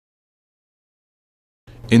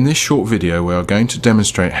In this short video we are going to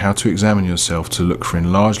demonstrate how to examine yourself to look for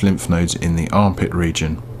enlarged lymph nodes in the armpit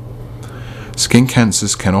region. Skin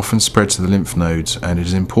cancers can often spread to the lymph nodes, and it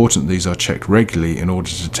is important these are checked regularly in order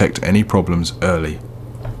to detect any problems early.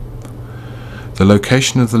 The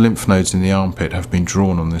location of the lymph nodes in the armpit have been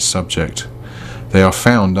drawn on this subject. They are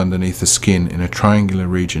found underneath the skin in a triangular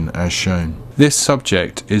region as shown. This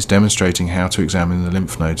subject is demonstrating how to examine the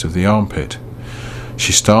lymph nodes of the armpit.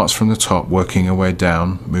 She starts from the top, working her way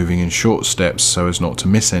down, moving in short steps so as not to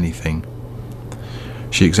miss anything.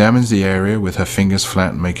 She examines the area with her fingers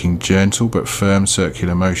flat, making gentle but firm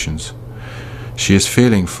circular motions. She is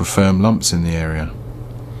feeling for firm lumps in the area.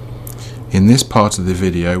 In this part of the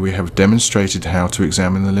video we have demonstrated how to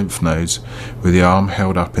examine the lymph nodes with the arm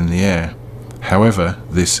held up in the air. However,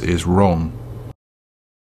 this is wrong.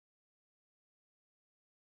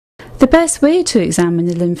 The best way to examine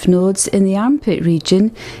the lymph nodes in the armpit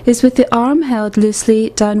region is with the arm held loosely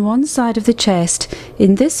down one side of the chest.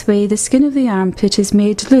 In this way the skin of the armpit is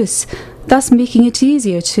made loose, thus making it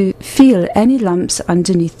easier to feel any lumps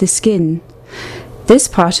underneath the skin. This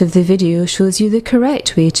part of the video shows you the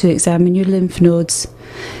correct way to examine your lymph nodes.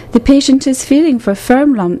 The patient is feeling for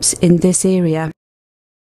firm lumps in this area.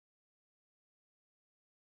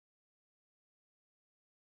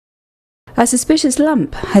 A suspicious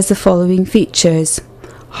lump has the following features: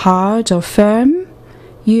 hard or firm,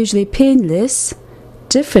 usually painless,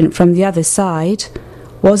 different from the other side,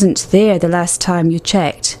 wasn't there the last time you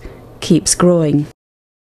checked, keeps growing.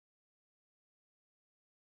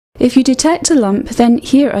 If you detect a lump, then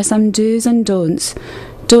here are some do's and don'ts.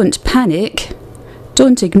 Don't panic,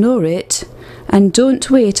 don't ignore it, and don't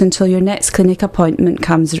wait until your next clinic appointment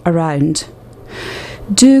comes around.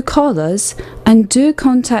 Do call us and do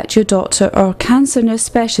contact your doctor or cancer nurse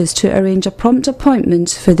specialist to arrange a prompt appointment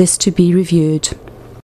for this to be reviewed.